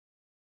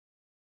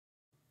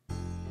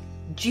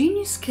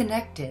Genius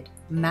Connected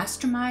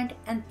Mastermind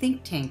and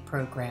Think Tank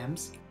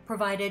programs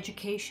provide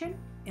education,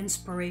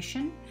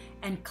 inspiration,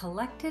 and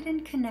collected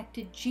and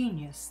connected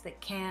genius that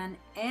can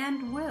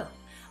and will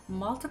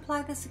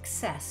multiply the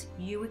success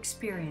you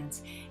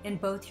experience in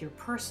both your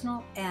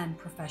personal and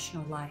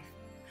professional life.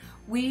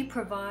 We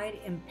provide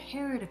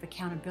imperative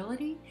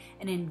accountability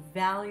and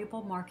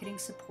invaluable marketing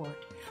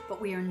support, but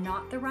we are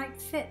not the right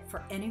fit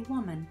for any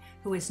woman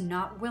who is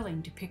not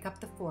willing to pick up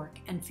the fork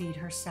and feed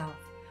herself,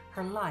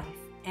 her life,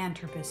 and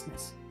her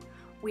business.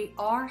 We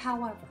are,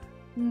 however,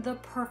 the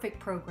perfect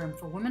program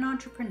for women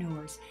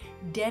entrepreneurs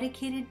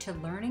dedicated to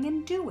learning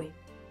and doing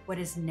what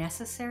is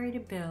necessary to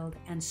build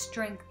and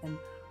strengthen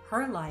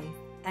her life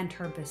and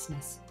her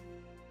business.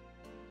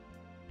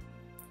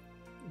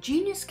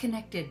 Genius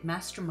Connected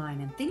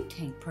Mastermind and Think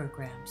Tank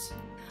programs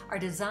are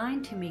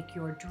designed to make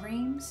your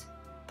dreams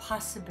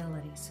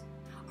possibilities.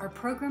 Our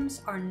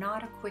programs are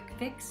not a quick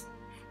fix.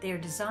 They are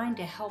designed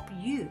to help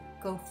you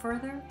go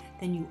further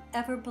than you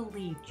ever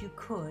believed you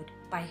could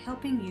by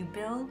helping you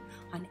build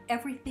on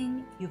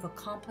everything you've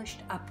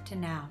accomplished up to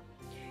now.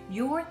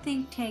 Your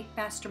Think Tank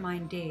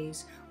Mastermind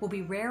days will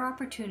be rare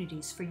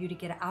opportunities for you to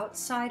get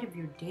outside of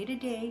your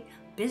day-to-day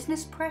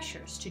business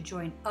pressures to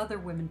join other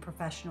women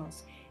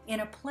professionals in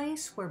a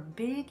place where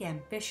big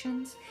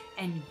ambitions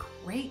and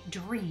great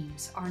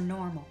dreams are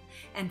normal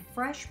and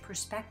fresh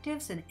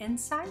perspectives and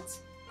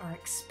insights are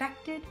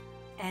expected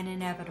and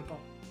inevitable.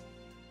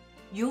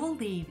 You'll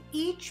leave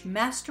each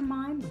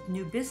mastermind with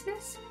new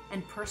business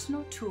and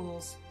personal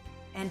tools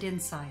and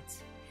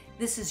insights.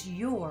 This is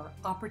your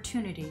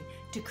opportunity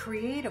to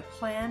create a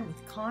plan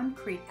with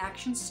concrete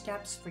action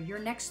steps for your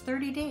next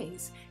 30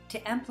 days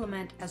to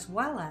implement as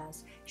well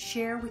as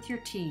share with your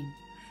team.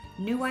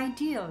 New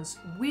ideas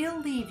will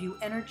leave you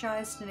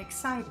energized and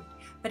excited,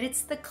 but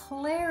it's the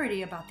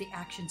clarity about the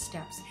action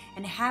steps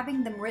and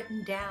having them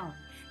written down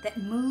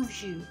that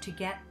moves you to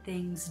get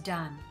things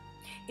done.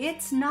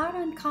 It's not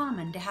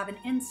uncommon to have an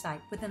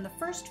insight within the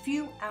first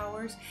few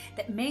hours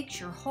that makes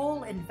your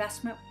whole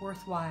investment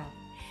worthwhile.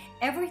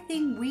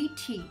 Everything we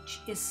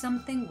teach is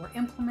something we're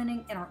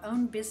implementing in our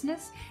own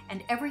business,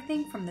 and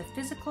everything from the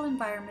physical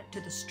environment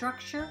to the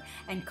structure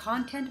and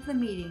content of the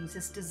meetings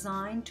is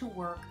designed to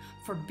work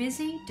for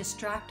busy,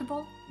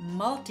 distractible,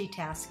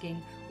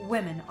 multitasking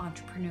women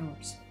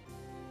entrepreneurs.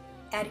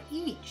 At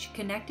each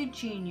Connected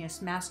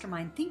Genius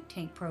Mastermind Think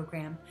Tank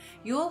program,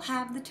 you'll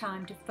have the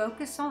time to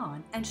focus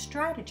on and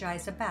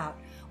strategize about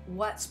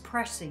what's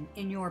pressing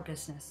in your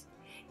business.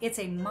 It's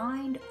a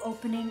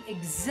mind-opening,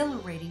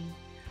 exhilarating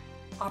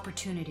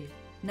opportunity.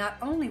 Not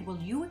only will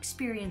you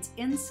experience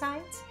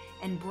insights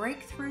and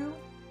breakthrough,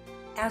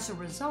 as a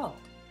result,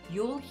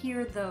 you'll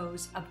hear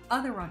those of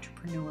other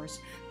entrepreneurs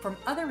from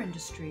other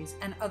industries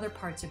and other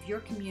parts of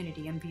your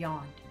community and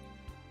beyond.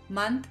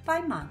 Month by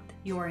month,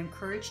 you are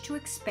encouraged to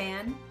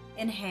expand,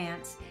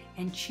 enhance,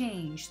 and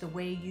change the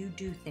way you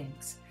do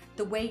things,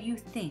 the way you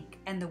think,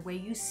 and the way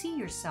you see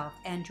yourself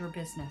and your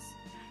business.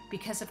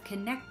 Because of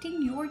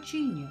connecting your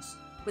genius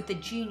with the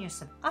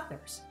genius of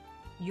others,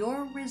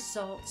 your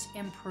results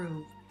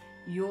improve,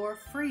 your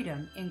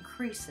freedom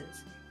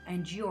increases,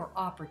 and your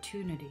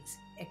opportunities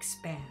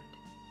expand.